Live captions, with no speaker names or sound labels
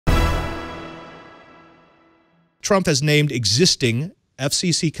Trump has named existing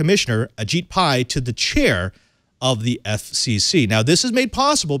FCC Commissioner Ajit Pai to the chair of the FCC. Now, this is made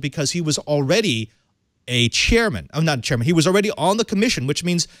possible because he was already a chairman. I'm not a chairman. He was already on the commission, which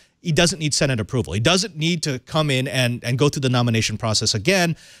means he doesn't need Senate approval. He doesn't need to come in and go through the nomination process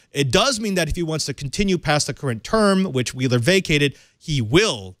again. It does mean that if he wants to continue past the current term, which Wheeler vacated, he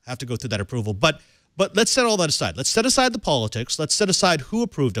will have to go through that approval. But let's set all that aside. Let's set aside the politics. Let's set aside who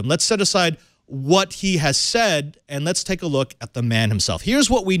approved him. Let's set aside what he has said, and let's take a look at the man himself. Here's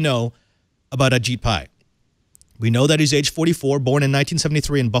what we know about Ajit Pai. We know that he's age 44, born in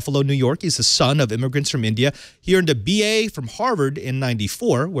 1973 in Buffalo, New York. He's the son of immigrants from India. He earned a BA from Harvard in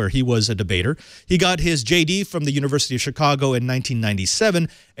 '94, where he was a debater. He got his JD from the University of Chicago in 1997,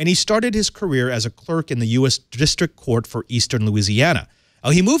 and he started his career as a clerk in the U.S. District Court for Eastern Louisiana.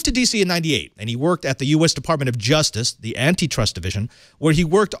 He moved to D.C. in '98, and he worked at the U.S. Department of Justice, the Antitrust Division, where he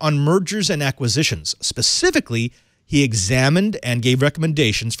worked on mergers and acquisitions. Specifically, he examined and gave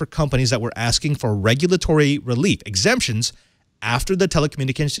recommendations for companies that were asking for regulatory relief, exemptions, after the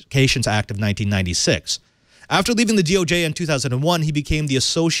Telecommunications Act of 1996. After leaving the DOJ in 2001, he became the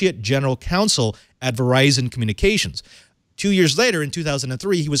Associate General Counsel at Verizon Communications. 2 years later, in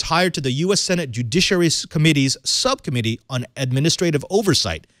 2003, he was hired to the U.S. Senate Judiciary Committee's Subcommittee on Administrative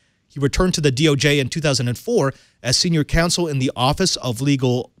Oversight. He returned to the DOJ in 2004 as senior counsel in the Office of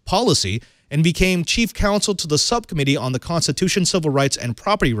Legal Policy and became chief counsel to the Subcommittee on the Constitution, Civil Rights, and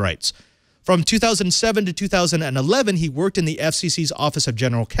Property Rights. From 2007 to 2011, he worked in the FCC's Office of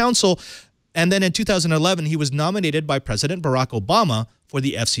General Counsel, and then in 2011, he was nominated by President Barack Obama for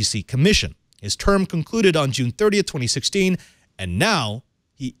the FCC Commission. His term concluded on June 30th, 2016, and now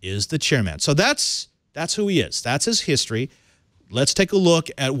he is the chairman. So that's who he is. That's his history. Let's take a look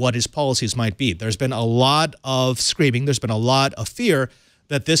at what his policies might be. There's been a lot of screaming. There's been a lot of fear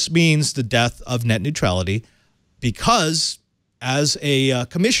that this means the death of net neutrality because as a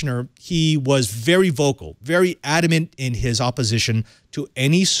commissioner, he was very vocal, very adamant in his opposition to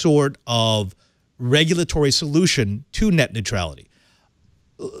any sort of regulatory solution to net neutrality.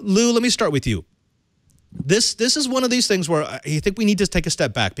 Lou, let me start with you. This is one of these things where I think we need to take a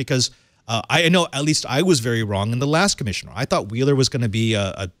step back because I know at least I was very wrong in the last commissioner. I thought Wheeler was going to be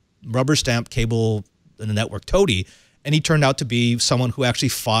a rubber stamp cable and a network toady, and he turned out to be someone who actually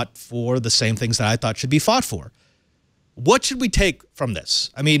fought for the same things that I thought should be fought for. What should we take from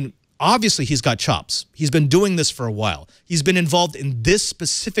this? I mean, obviously he's got chops. He's been doing this for a while. He's been involved in this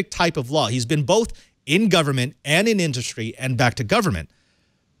specific type of law. He's been both in government and in industry and back to government.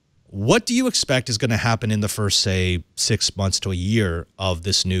 What do you expect is going to happen in the first, say, 6 months to a year of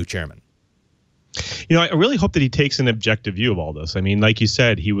this new chairman? You know, I really hope that he takes an objective view of all this. I mean, like you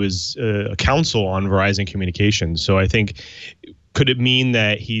said, he was a counsel on Verizon Communications. So I think, could it mean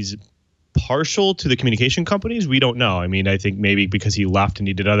that he's partial to the communication companies? We don't know. I mean, I think maybe because he left and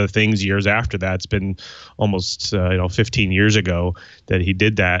he did other things years after that. It's been almost 15 years ago that he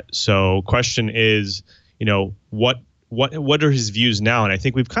did that. So question is, what are his views now? And I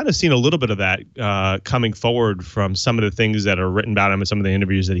think we've kind of seen a little bit of that coming forward from some of the things that are written about him and some of the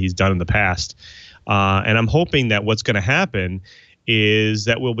interviews that he's done in the past. And I'm hoping that what's going to happen is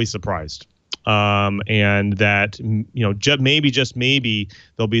that we'll be surprised. And that, just maybe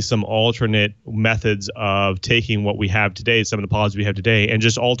there'll be some alternate methods of taking what we have today, some of the policies we have today, and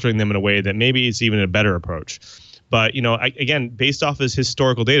just altering them in a way that maybe it's even a better approach. But, again, based off his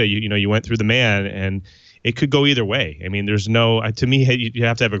historical data, you went through the man, and it could go either way. I mean, there's no, to me, you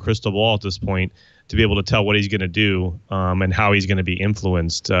have to have a crystal ball at this point to be able to tell what he's going to do and how he's going to be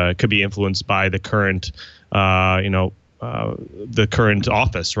influenced. Could be influenced by the current, the current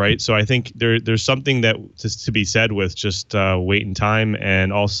office, right? So I think there's something that to be said with just wait in time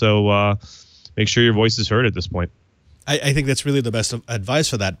and also make sure your voice is heard at this point. I think that's really the best advice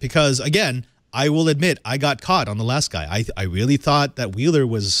for that because, again, I will admit I got caught on the last guy. I really thought that Wheeler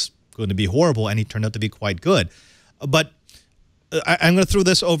was going to be horrible, and he turned out to be quite good. But I'm going to throw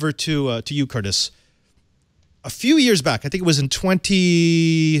this over to you, Curtis. A few years back, I think it was in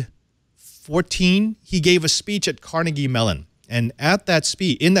 2014, he gave a speech at Carnegie Mellon, and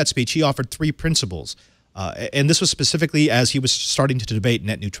in that speech, he offered 3 principles, and this was specifically as he was starting to debate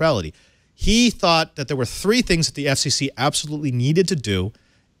net neutrality. He thought that there were 3 things that the FCC absolutely needed to do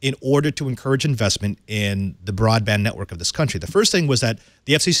in order to encourage investment in the broadband network of this country. The first thing was that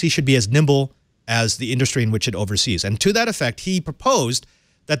the FCC should be as nimble as the industry in which it oversees. And to that effect, he proposed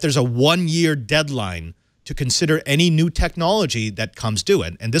that there's a 1-year deadline to consider any new technology that comes due.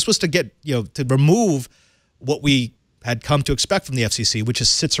 And this was to get, to remove what we had come to expect from the FCC, which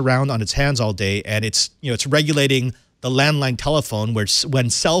just sits around on its hands all day. And it's, it's regulating the landline telephone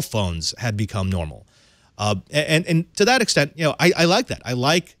when cell phones had become normal. And to that extent, I like that. I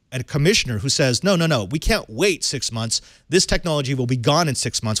like a commissioner who says, no, we can't wait 6 months. This technology will be gone in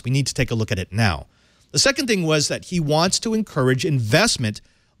 6 months. We need to take a look at it now. The second thing was that he wants to encourage investment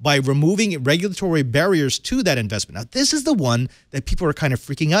by removing regulatory barriers to that investment. Now, this is the one that people are kind of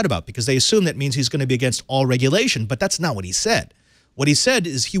freaking out about because they assume that means he's going to be against all regulation, but that's not what he said. What he said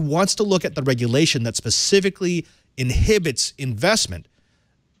is he wants to look at the regulation that specifically inhibits investment.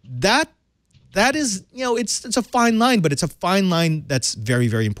 That is, it's a fine line, but it's a fine line that's very,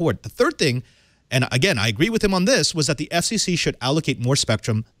 very important. The third thing, and again, I agree with him on this, was that the FCC should allocate more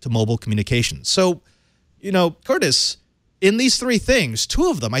spectrum to mobile communications. So, Curtis, in these three things, two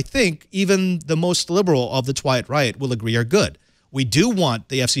of them, I think even the most liberal of the TWiT riot will agree are good. We do want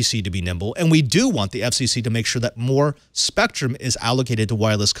the FCC to be nimble, and we do want the FCC to make sure that more spectrum is allocated to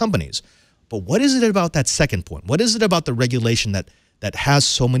wireless companies. But what is it about that second point? What is it about the regulation that has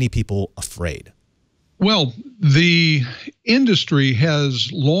so many people afraid? Well, the industry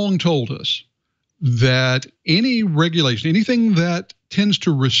has long told us that any regulation, anything that tends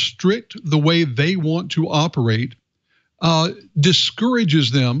to restrict the way they want to operate,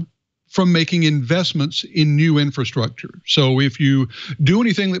 discourages them from making investments in new infrastructure. So if you do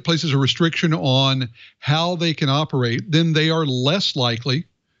anything that places a restriction on how they can operate, then they are less likely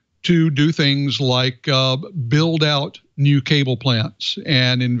to do things like build out new cable plants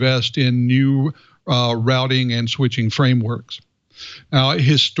and invest in new routing and switching frameworks. Now,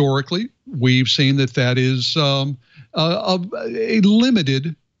 historically, we've seen that is a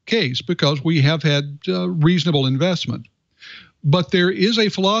limited case because we have had reasonable investment. But there is a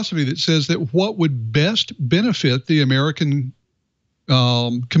philosophy that says that what would best benefit the American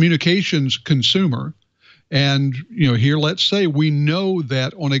communications consumer, and here let's say we know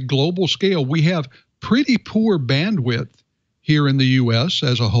that on a global scale we have pretty poor bandwidth here in the U.S.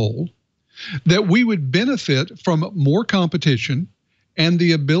 as a whole, that we would benefit from more competition and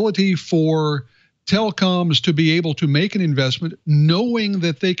the ability for telecoms to be able to make an investment knowing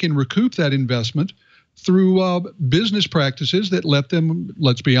that they can recoup that investment through business practices that let them,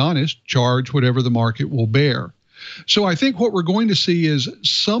 let's be honest, charge whatever the market will bear. So I think what we're going to see is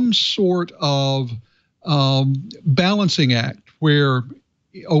some sort of balancing act where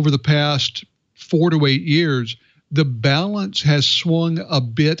over the past 4 to 8 years, the balance has swung a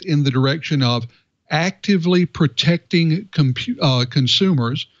bit in the direction of actively protecting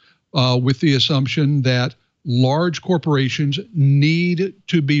consumers with the assumption that large corporations need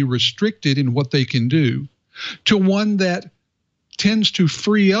to be restricted in what they can do, to one that tends to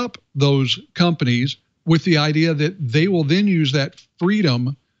free up those companies with the idea that they will then use that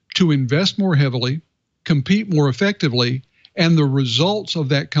freedom to invest more heavily, compete more effectively, and the results of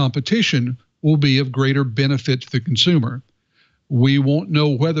that competition will be of greater benefit to the consumer. We won't know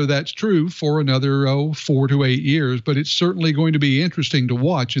whether that's true for another 4 to 8 years, but it's certainly going to be interesting to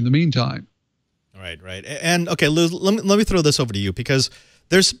watch in the meantime. Right. And okay, Liz, let me throw this over to you because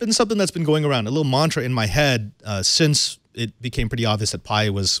there's been something that's been going around, a little mantra in my head since it became pretty obvious that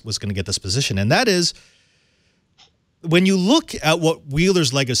Pai was going to get this position, and that is when you look at what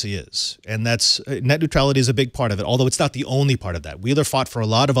Wheeler's legacy is, and that's net neutrality is a big part of it, although it's not the only part of that. Wheeler fought for a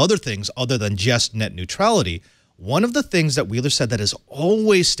lot of other things other than just net neutrality. One of the things that Wheeler said that has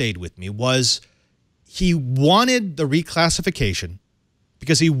always stayed with me was he wanted the reclassification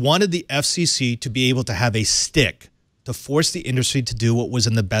because he wanted the FCC to be able to have a stick to force the industry to do what was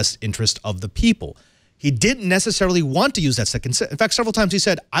in the best interest of the people. He didn't necessarily want to use that stick. In fact, several times he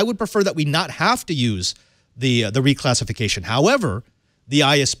said, I would prefer that we not have to use the reclassification. However, the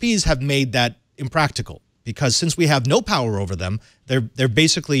ISPs have made that impractical because since we have no power over them, they're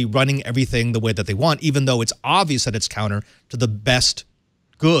basically running everything the way that they want, even though it's obvious that it's counter to the best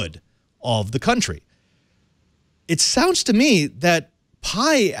good of the country. It sounds to me that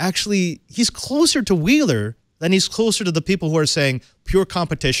Pai actually, he's closer to Wheeler than he's closer to the people who are saying pure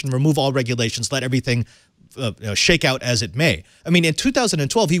competition, remove all regulations, let everything shake out as it may. I mean, in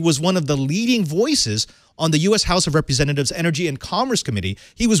 2012, he was one of the leading voices on the U.S. House of Representatives Energy and Commerce Committee.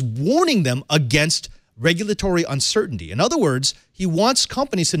 He was warning them against regulatory uncertainty. In other words, he wants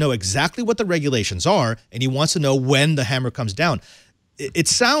companies to know exactly what the regulations are, and he wants to know when the hammer comes down. It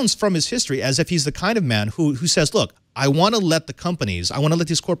sounds from his history as if he's the kind of man who says, look, I want to let the companies, I want to let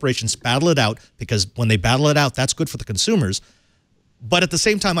these corporations battle it out because when they battle it out, that's good for the consumers. But at the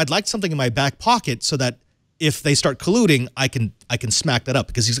same time, I'd like something in my back pocket so that if they start colluding, I can smack that up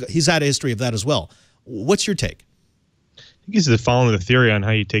because he's had a history of that as well. What's your take? he's following the theory on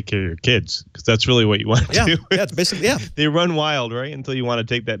how you take care of your kids, because that's really what you want to do. Yeah, it's basically, They run wild, right, until you want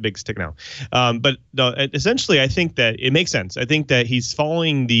to take that big stick now. But no, essentially, I think that it makes sense. I think that he's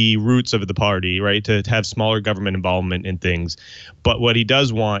following the roots of the party, right, to have smaller government involvement in things. But what he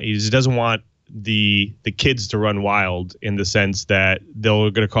does want is he doesn't want the kids to run wild, in the sense that they're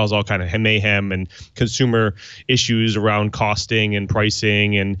going to cause all kind of mayhem and consumer issues around costing and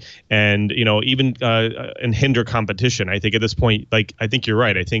pricing and even and hinder competition. I think at this point, I think you're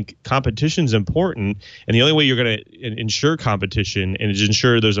right. I think competition is important, and the only way you're going to ensure competition and is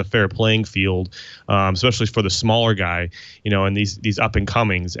ensure there's a fair playing field, especially for the smaller guy, and these up and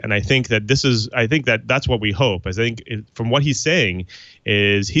comings. And I think that that's what we hope. I think from what he's saying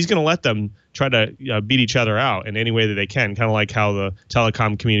is he's going to let them try to beat each other out in any way that they can, kind of like how the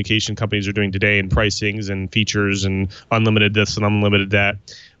telecom communication companies are doing today in pricings and features and unlimited this and unlimited that.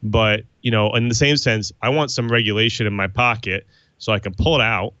 But, in the same sense, I want some regulation in my pocket so I can pull it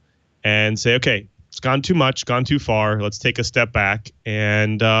out and say, okay, it's gone too much, gone too far. Let's take a step back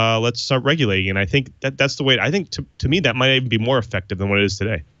and let's start regulating. And I think that's the way. I think to me that might even be more effective than what it is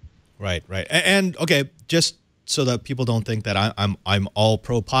today. Right. And okay, just so that people don't think that I'm all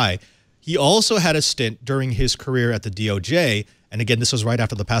pro Pai. He also had a stint during his career at the DOJ, and again, this was right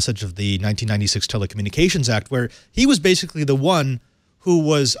after the passage of the 1996 Telecommunications Act, where he was basically the one who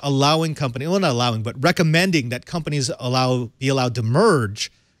was allowing companies, well, not allowing, but recommending that companies be allowed to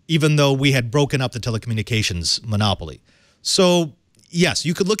merge, even though we had broken up the telecommunications monopoly. So yes,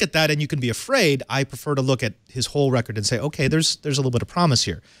 you could look at that and you can be afraid. I prefer to look at his whole record and say, okay, there's a little bit of promise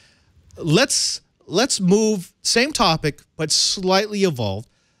here. Let's move, same topic, but slightly evolved.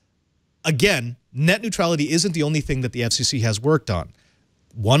 Again, net neutrality isn't the only thing that the FCC has worked on.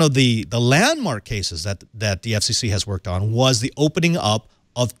 One of the landmark cases that the FCC has worked on was the opening up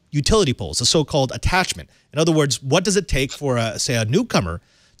of utility poles, the so-called attachment. In other words, what does it take for, say, a newcomer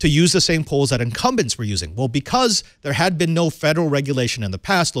to use the same poles that incumbents were using? Well, because there had been no federal regulation in the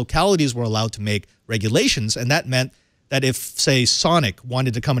past, localities were allowed to make regulations, and that meant that if, say, Sonic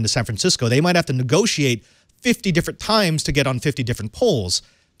wanted to come into San Francisco, they might have to negotiate 50 different times to get on 50 different poles.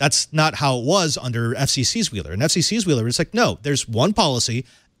 That's not how it was under FCC's Wheeler. And FCC's Wheeler is like, no, there's one policy.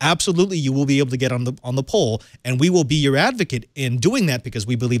 Absolutely, you will be able to get on the pole, and we will be your advocate in doing that because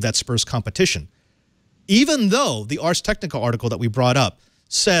we believe that spurs competition. Even though the Ars Technica article that we brought up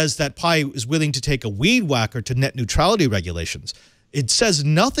says that Pai is willing to take a weed whacker to net neutrality regulations, it says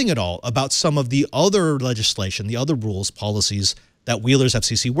nothing at all about some of the other legislation, the other rules, policies that Wheeler's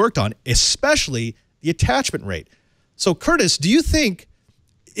FCC worked on, especially the attachment rate. So, Curtis, do you think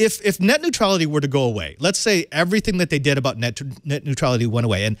if net neutrality were to go away, let's say everything that they did about net neutrality went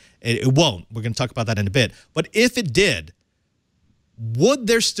away, and it won't, we're going to talk about that in a bit, but if it did, would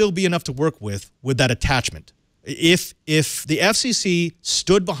there still be enough to work with that attachment? If the FCC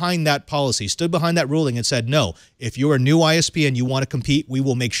stood behind that policy, stood behind that ruling and said, no, if you're a new ISP and you want to compete, we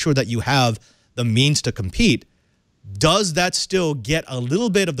will make sure that you have the means to compete, does that still get a little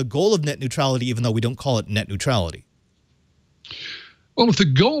bit of the goal of net neutrality, even though we don't call it net neutrality? Well, if the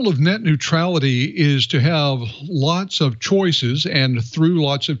goal of net neutrality is to have lots of choices and through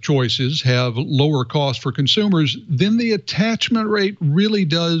lots of choices have lower costs for consumers, then the attachment rate really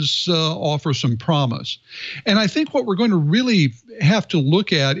does offer some promise. And I think what we're going to really have to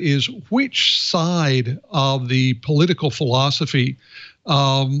look at is which side of the political philosophy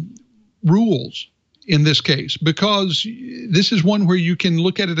rules in this case, because this is one where you can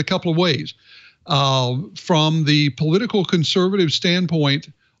look at it a couple of ways. From the political conservative standpoint,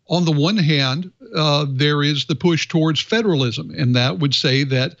 on the one hand, there is the push towards federalism, and that would say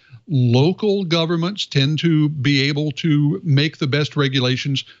that local governments tend to be able to make the best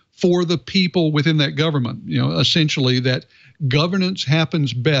regulations for the people within that government. Essentially that governance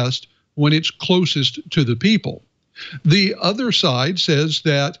happens best when it's closest to the people. The other side says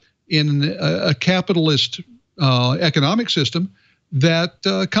that in a capitalist economic system, that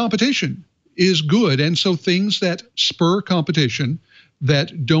competition is good. And so things that spur competition,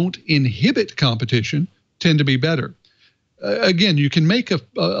 that don't inhibit competition, tend to be better. Again, you can make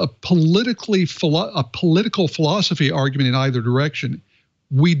a political philosophy argument in either direction.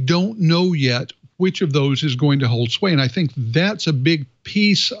 We don't know yet which of those is going to hold sway. And I think that's a big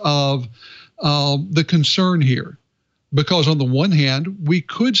piece of the concern here. Because on the one hand, we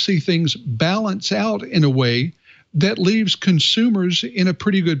could see things balance out in a way that leaves consumers in a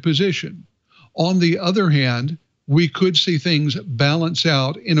pretty good position. On the other hand, we could see things balance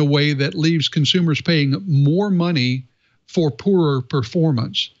out in a way that leaves consumers paying more money for poorer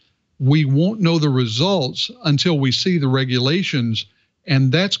performance. We won't know the results until we see the regulations,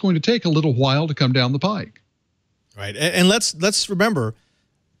 and that's going to take a little while to come down the pike. Right. And let's remember,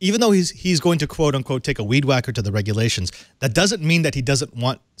 even though he's going to quote unquote take a weed whacker to the regulations, that doesn't mean that he doesn't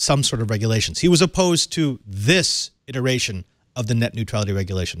want some sort of regulations. He was opposed to this iteration of the net neutrality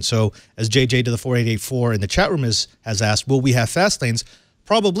regulation. So as JJ to the 4884 in the chat room has asked, will we have fast lanes?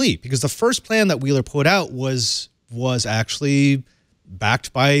 Probably, because the first plan that Wheeler put out was actually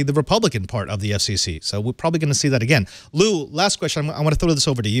backed by the Republican part of the FCC. So we're probably going to see that again. Lou, last question. I want to throw this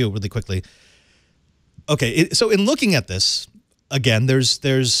over to you really quickly. Okay, so in looking at this, again, there's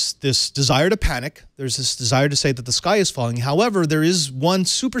this desire to panic. There's this desire to say that the sky is falling. However, there is one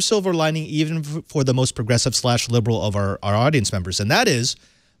super silver lining even for the most progressive / liberal of our audience members, and that is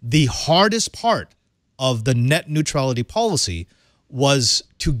the hardest part of the net neutrality policy was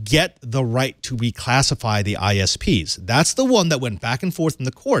to get the right to reclassify the ISPs. That's the one that went back and forth in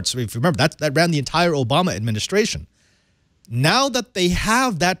the courts. If you remember, that ran the entire Obama administration. Now that they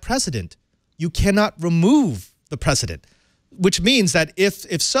have that precedent, you cannot remove the precedent, which means that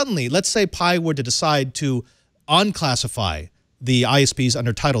if suddenly, let's say Pai were to decide to unclassify the ISPs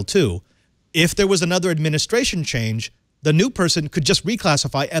under Title II, if there was another administration change, the new person could just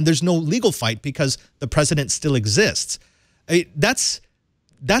reclassify and there's no legal fight because the precedent still exists. I mean, that's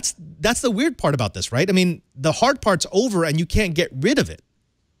the weird part about this, right? I mean, the hard part's over and you can't get rid of it.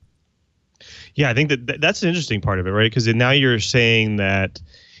 Yeah, I think that's an interesting part of it, right? Because now you're saying that,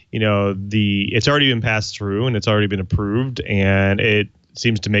 you know, it's already been passed through and it's already been approved, and it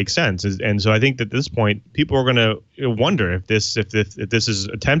seems to make sense. And so I think that at this point, people are going to wonder if this is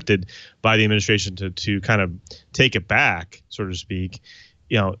attempted by the administration to kind of take it back, so to speak.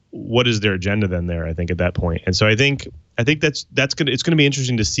 You know, what is their agenda then there? I think at that point, and so I think it's going to be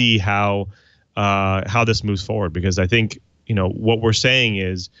interesting to see how this moves forward, because I think, you know, what we're saying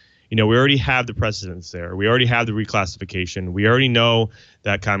is, you know, we already have the precedents there. We already have the reclassification. We already know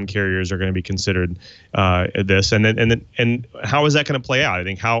that common carriers are going to be considered this, and how is that going to play out? I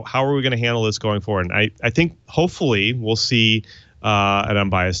think how are we going to handle this going forward? And I think hopefully we'll see an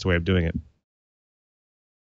unbiased way of doing it.